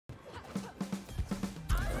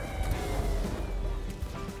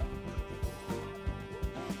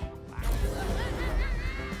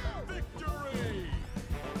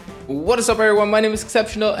What is up everyone, my name is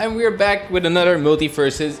Exceptional and we're back with another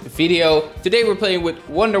MultiVersus video. Today we're playing with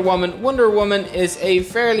Wonder Woman. Wonder Woman is a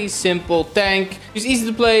fairly simple tank. She's easy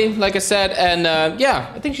to play, like I said, and yeah,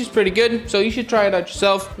 I think she's pretty good, so you should try it out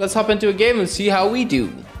yourself. Let's hop into a game and see how we do.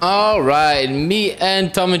 Alright, me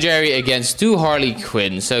and Tom and Jerry against two Harley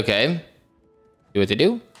Quinns. Okay, do what to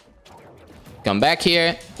do. Come back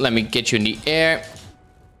here, let me get you in the air.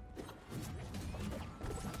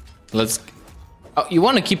 Let's... Oh, you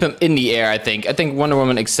want to keep him in the air, I think. I think Wonder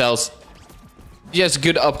Woman excels. She has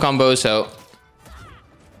good up combo, so...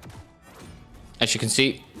 As you can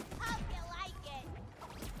see.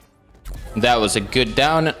 That was a good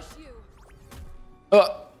down.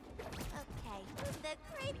 Oh.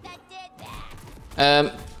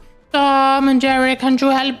 Tom and Jerry, can't you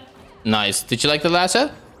help? Nice. Did you like the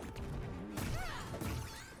lasso?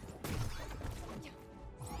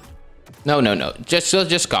 No.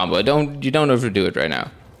 Just combo. You don't overdo it right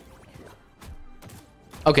now.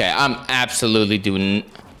 Okay, I'm absolutely doing...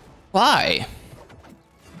 Why?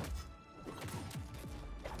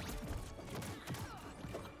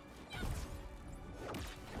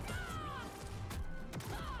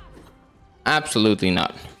 Absolutely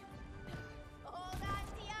not.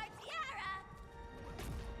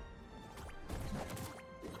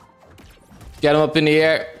 Get him up in the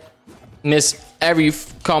air. Miss every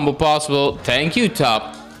combo possible. Thank you,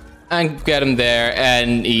 Top. And get him there,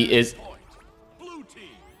 and he is...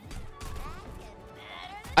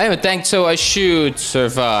 I am a tank, so I should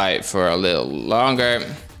survive for a little longer.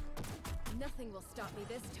 Nothing will stop me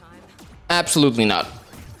this time. Absolutely not.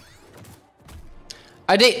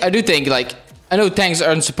 I do think, like, I know tanks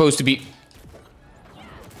aren't supposed to be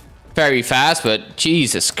very fast, but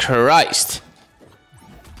Jesus Christ.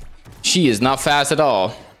 She is not fast at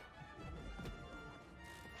all.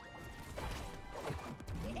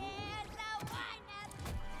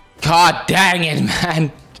 God dang it,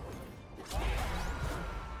 man.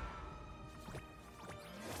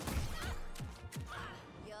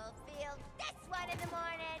 You'll feel this one in the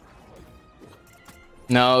morning.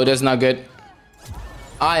 No, that's not good.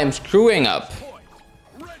 I am screwing up.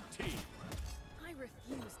 I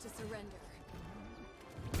refuse to surrender.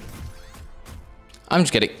 I'm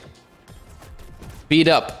just getting beat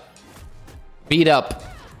up. Beat up.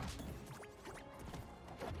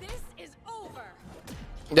 This is over.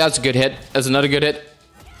 That's a good hit. That's another good hit.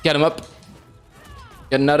 Get him up.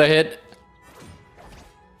 Get another hit.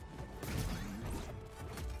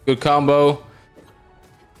 Good combo.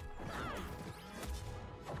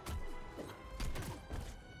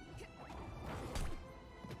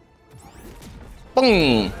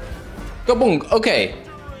 Boom. Go boom. Okay.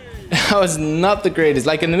 That was not the greatest.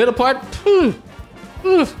 Like in the middle part.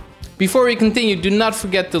 Before we continue, do not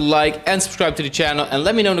forget to like and subscribe to the channel and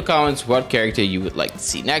let me know in the comments what character you would like to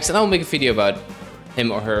see next, and I'll make a video about him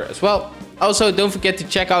or her as well. Also, don't forget to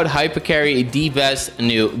check out Hypercarry, the best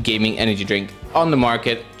new gaming energy drink on the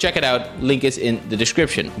market. Check it out, link is in the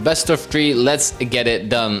description. Best of 3, let's get it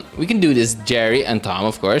done. We can do this, Jerry and Tom,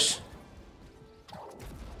 of course.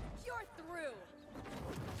 You're through.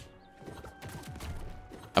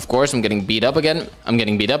 Of course, I'm getting beat up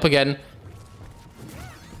again.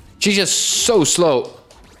 She's just so slow.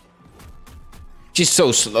 She's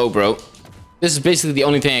so slow, bro. This is basically the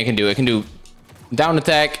only thing I can do. I can do down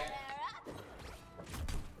attack.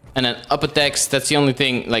 And then up attacks. That's the only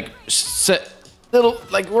thing, like,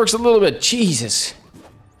 works a little bit. Jesus.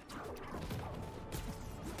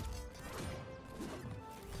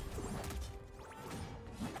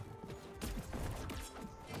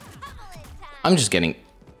 I'm just getting...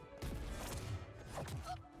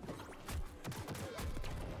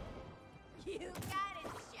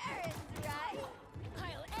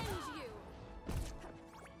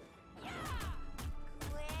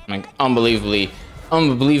 Like,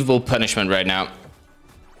 unbelievable punishment right now.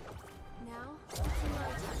 Now, it's my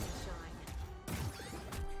time to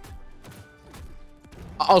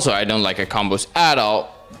shine. Also, I don't like her combos at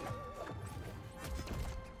all.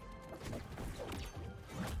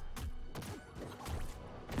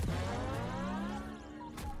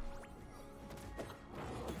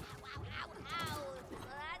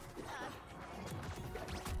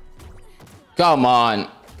 Come on.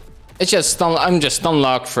 It's just stun. I'm just stun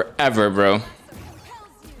locked forever, bro.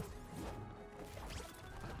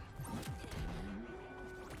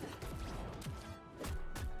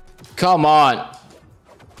 Come on.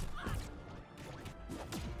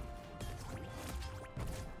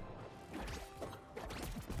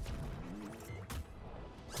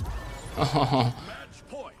 Oh. Match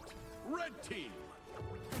point. Red team.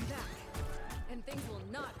 I'm back, and things will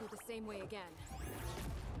not go the same way again.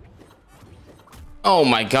 Oh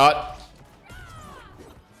my god.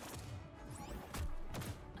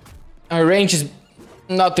 Our range is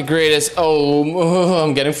not the greatest. Oh,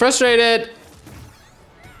 I'm getting frustrated.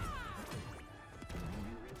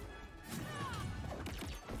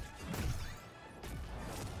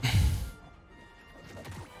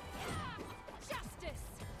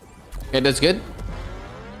 Okay, that's good.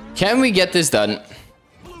 Can we get this done?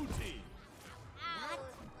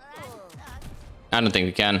 I don't think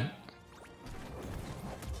we can.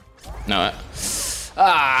 No.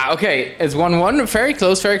 Okay. It's 1-1. Very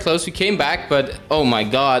close, very close. We came back, but oh my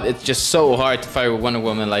god, it's just so hard to fight with Wonder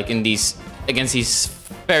Woman like in these against these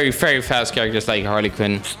very, very fast characters like Harley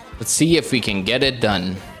Quinn. Let's see if we can get it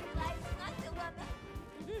done.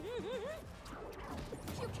 You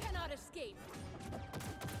cannot escape.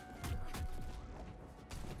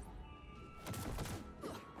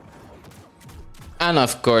 And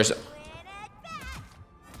of course,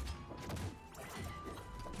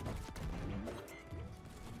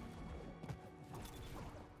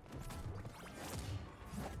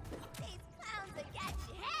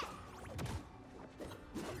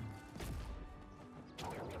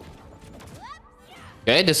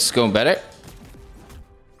 okay, this is going better.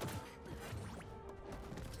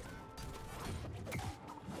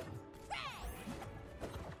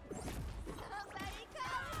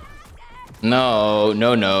 No,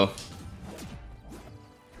 no, no.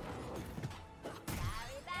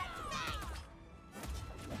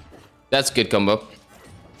 That's good combo.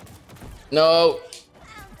 No.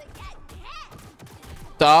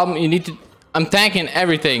 Tom, you need to... I'm tanking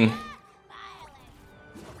everything.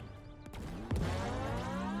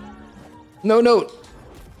 No, no.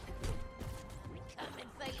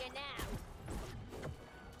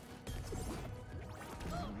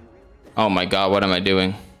 Oh my god, what am I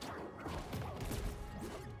doing?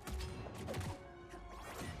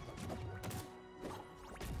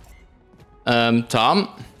 Tom?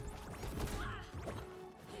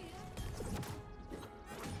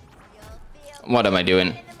 What am I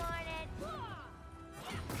doing?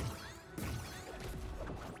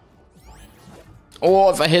 Oh,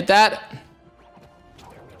 if I hit that.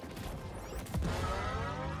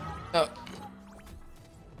 Oh.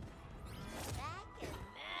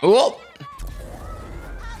 Oh.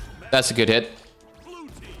 That's a good hit.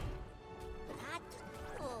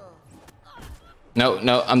 No,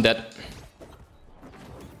 no, I'm dead.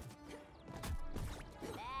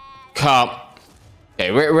 Come.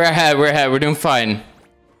 Okay, we're ahead, we're doing fine.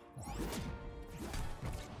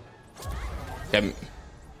 Okay,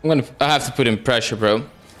 I have to put in pressure, bro.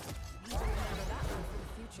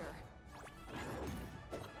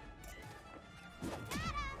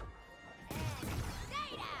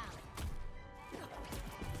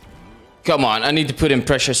 Come on, I need to put in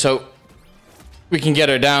pressure so we can get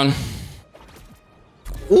her down.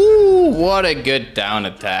 Ooh, what a good down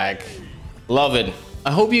attack. Love it. I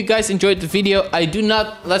hope you guys enjoyed the video. I do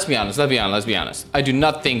not, let's be honest. I do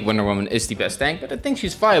not think Wonder Woman is the best tank, but I think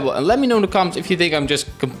she's viable. And let me know in the comments if you think I'm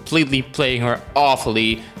just completely playing her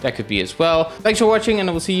awfully. That could be as well. Thanks for watching, and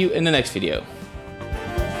I will see you in the next video.